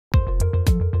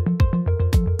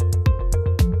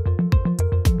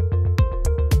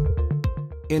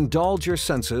Indulge your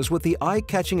senses with the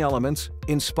eye-catching elements,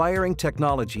 inspiring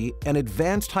technology, and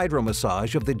advanced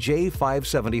hydromassage of the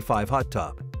J575 hot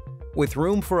tub. With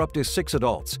room for up to 6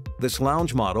 adults, this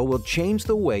lounge model will change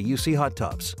the way you see hot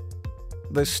tubs.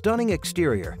 The stunning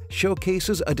exterior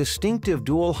showcases a distinctive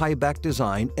dual high-back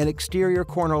design and exterior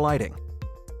corner lighting.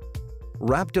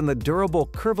 Wrapped in the durable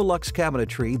Curvilux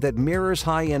cabinetry that mirrors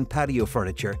high-end patio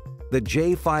furniture, the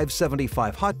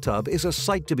J575 hot tub is a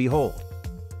sight to behold.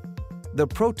 The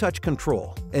ProTouch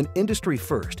control, an industry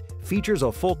first, features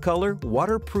a full-color,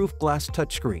 waterproof glass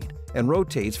touchscreen and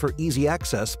rotates for easy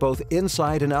access both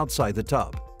inside and outside the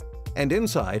tub. And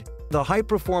inside, the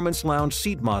high-performance lounge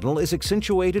seat model is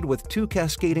accentuated with 2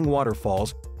 cascading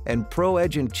waterfalls and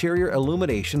Pro-Edge interior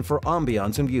illumination for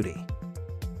ambiance and beauty.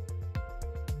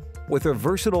 With a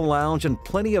versatile lounge and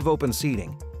plenty of open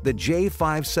seating, the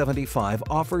J575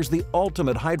 offers the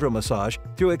ultimate hydromassage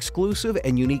through exclusive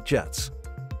and unique jets.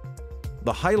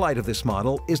 The highlight of this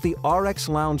model is the RX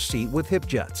lounge seat with hip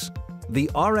jets. The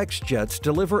RX jets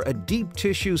deliver a deep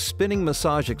tissue spinning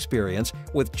massage experience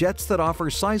with jets that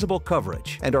offer sizable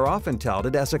coverage and are often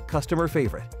touted as a customer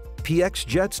favorite. PX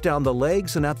jets down the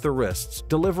legs and at the wrists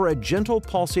deliver a gentle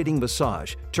pulsating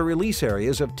massage to release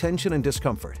areas of tension and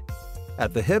discomfort.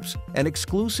 At the hips, an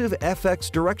exclusive FX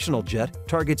directional jet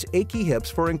targets achy hips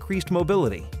for increased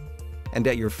mobility. And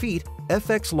at your feet,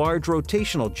 FX large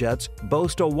rotational jets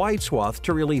boast a wide swath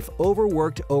to relieve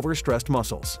overworked, overstressed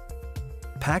muscles.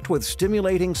 Packed with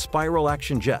stimulating spiral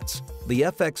action jets, the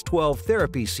FX12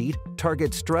 therapy seat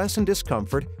targets stress and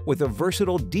discomfort with a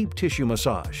versatile deep tissue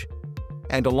massage.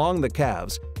 And along the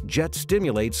calves, jets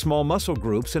stimulate small muscle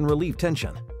groups and relieve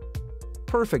tension.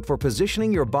 Perfect for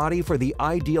positioning your body for the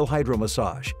ideal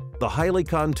hydromassage, the highly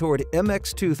contoured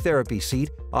MX2 therapy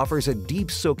seat offers a deep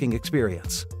soaking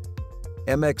experience.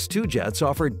 MX2 jets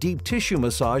offer deep tissue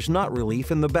massage knot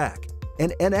relief in the back,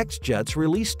 and NX jets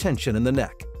release tension in the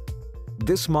neck.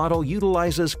 This model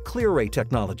utilizes Clear-Ray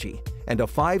technology and a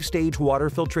 5-stage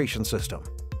water filtration system.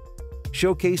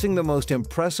 Showcasing the most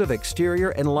impressive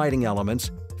exterior and lighting elements,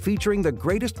 featuring the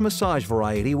greatest massage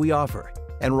variety we offer,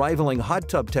 and rivaling hot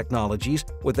tub technologies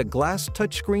with a glass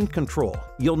touchscreen control,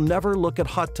 you'll never look at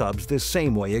hot tubs this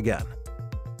same way again.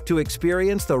 To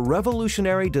experience the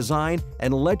revolutionary design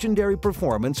and legendary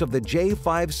performance of the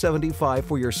J575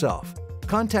 for yourself,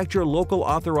 contact your local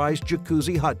authorized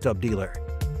Jacuzzi hot tub dealer.